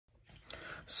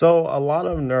So a lot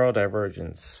of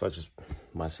neurodivergents, such as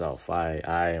myself, I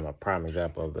am a prime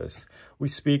example of this. We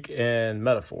speak in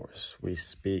metaphors. We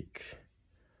speak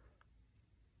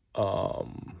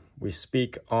on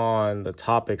the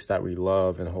topics that we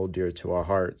love and hold dear to our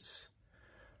hearts.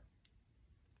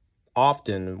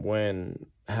 Often when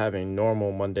having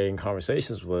normal, mundane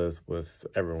conversations with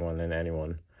everyone and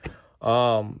anyone.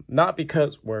 Not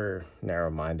because we're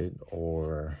narrow-minded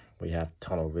or we have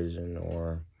tunnel vision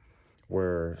or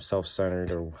we're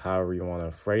self-centered or however you want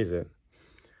to phrase it,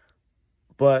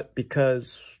 but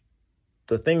because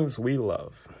the things we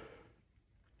love,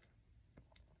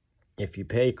 if you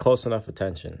pay close enough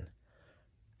attention,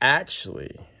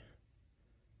 actually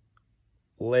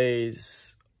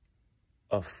lays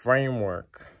a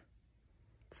framework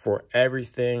for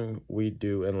everything we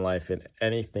do in life and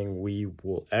anything we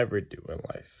will ever do in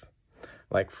life.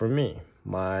 Like for me,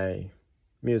 my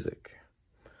music,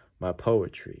 my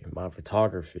poetry, my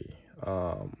photography.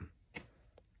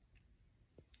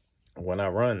 When I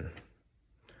run,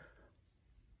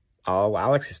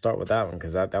 I'll actually start with that one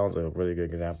because that one's a really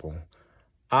good example.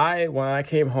 When I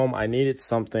came home, I needed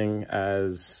something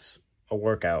as a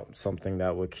workout, something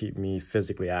that would keep me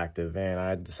physically active, and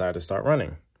I decided to start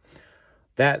running.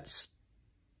 That's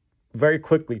very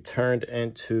quickly turned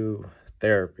into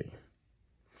therapy.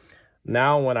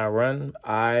 Now when I run,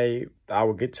 I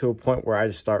will get to a point where I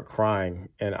just start crying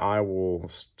and I will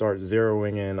start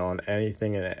zeroing in on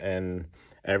anything and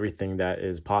everything that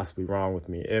is possibly wrong with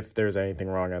me, if there's anything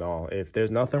wrong at all. If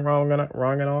there's nothing wrong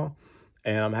at all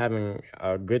and I'm having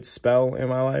a good spell in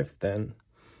my life, then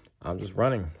I'm just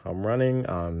running. I'm running,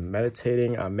 I'm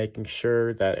meditating, I'm making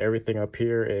sure that everything up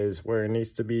here is where it needs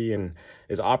to be and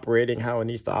is operating how it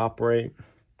needs to operate.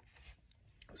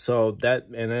 So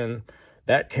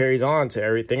that carries on to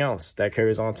everything else. That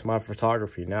carries on to my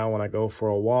photography. Now when I go for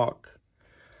a walk,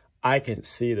 I can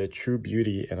see the true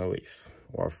beauty in a leaf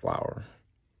or a flower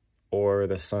or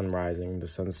the sun rising, the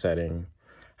sun setting,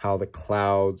 how the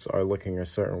clouds are looking a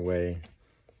certain way,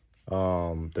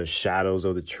 the shadows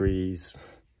of the trees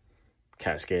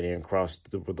cascading across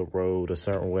the road a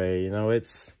certain way, and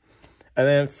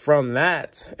then from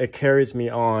that, it carries me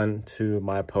on to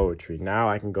my poetry. Now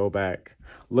I can go back,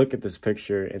 look at this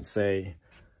picture and say,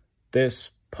 this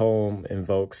poem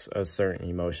invokes a certain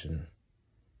emotion,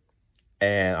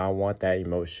 and I want that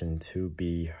emotion to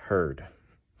be heard.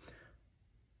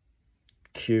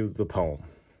 Cue the poem.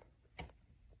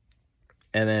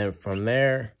 And then from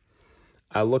there,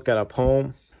 I look at a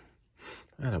poem.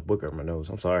 I had a book on my nose.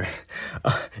 I'm sorry.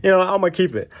 I'm going to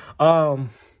keep it.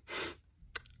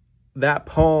 That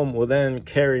poem will then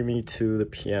carry me to the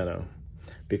piano,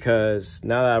 because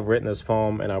now that I've written this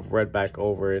poem and I've read back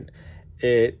over it,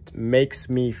 it makes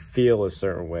me feel a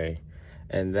certain way.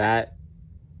 And that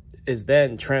is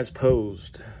then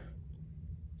transposed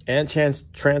and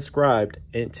transcribed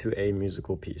into a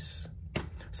musical piece.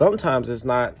 Sometimes it's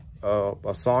not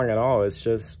a song at all. It's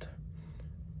just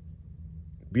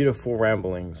beautiful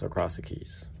ramblings across the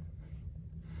keys,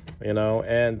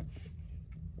 and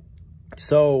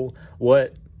so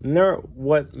what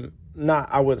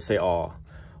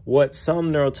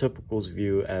some neurotypicals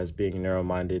view as being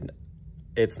narrow-minded,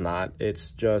 it's not.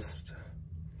 It's just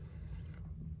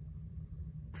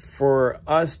for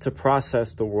us to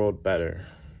process the world better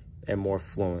and more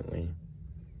fluently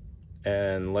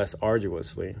and less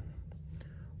arduously.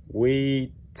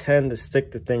 We tend to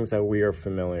stick to things that we are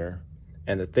familiar,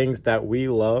 and the things that we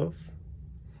love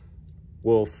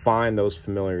will find those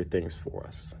familiar things for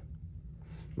us,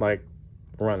 like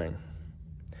running.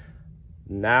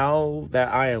 Now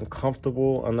that I am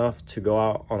comfortable enough to go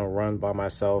out on a run by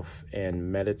myself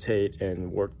and meditate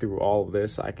and work through all of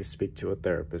this, I can speak to a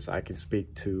therapist. I can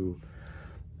speak to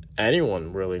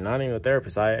anyone, really, not even a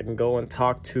therapist. I can go and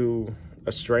talk to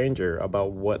a stranger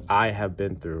about what I have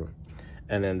been through.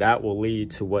 And then that will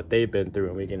lead to what they've been through,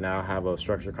 and we can now have a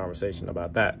structured conversation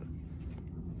about that.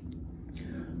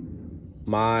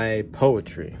 My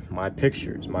poetry, my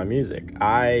pictures, my music,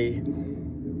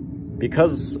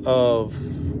 because of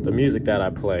the music that I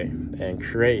play and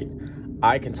create,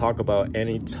 I can talk about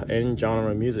any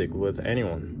genre of music with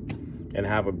anyone and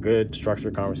have a good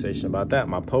structured conversation about that.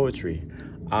 My poetry,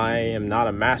 I am not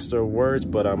a master of words,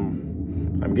 but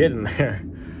I'm getting there.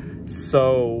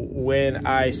 So when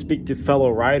I speak to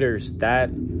fellow writers, that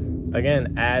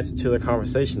again adds to the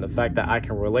conversation, the fact that I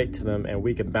can relate to them and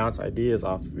we can bounce ideas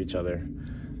off of each other.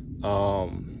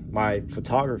 My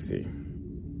photography,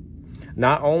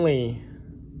 not only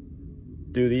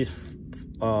do these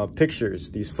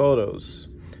pictures, these photos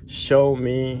show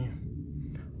me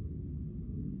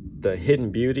the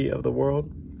hidden beauty of the world,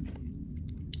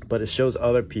 but it shows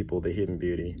other people the hidden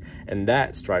beauty, and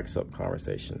that strikes up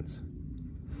conversations.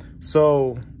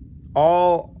 So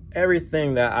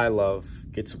everything that I love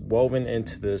gets woven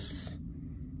into this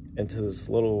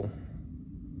little,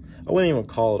 I wouldn't even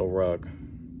call it a rug,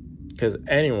 because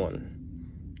anyone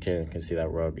can see that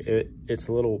rug. It's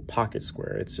a little pocket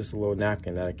square. It's just a little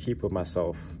napkin that I keep with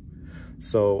myself.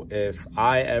 So if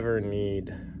I ever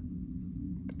need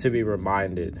to be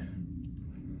reminded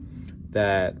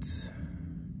that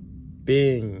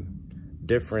being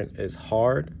different is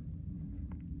hard,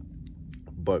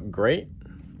 but great,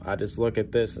 I just look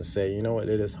at this and say, you know what,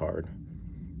 it is hard.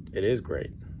 It is great,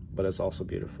 but it's also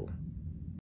beautiful.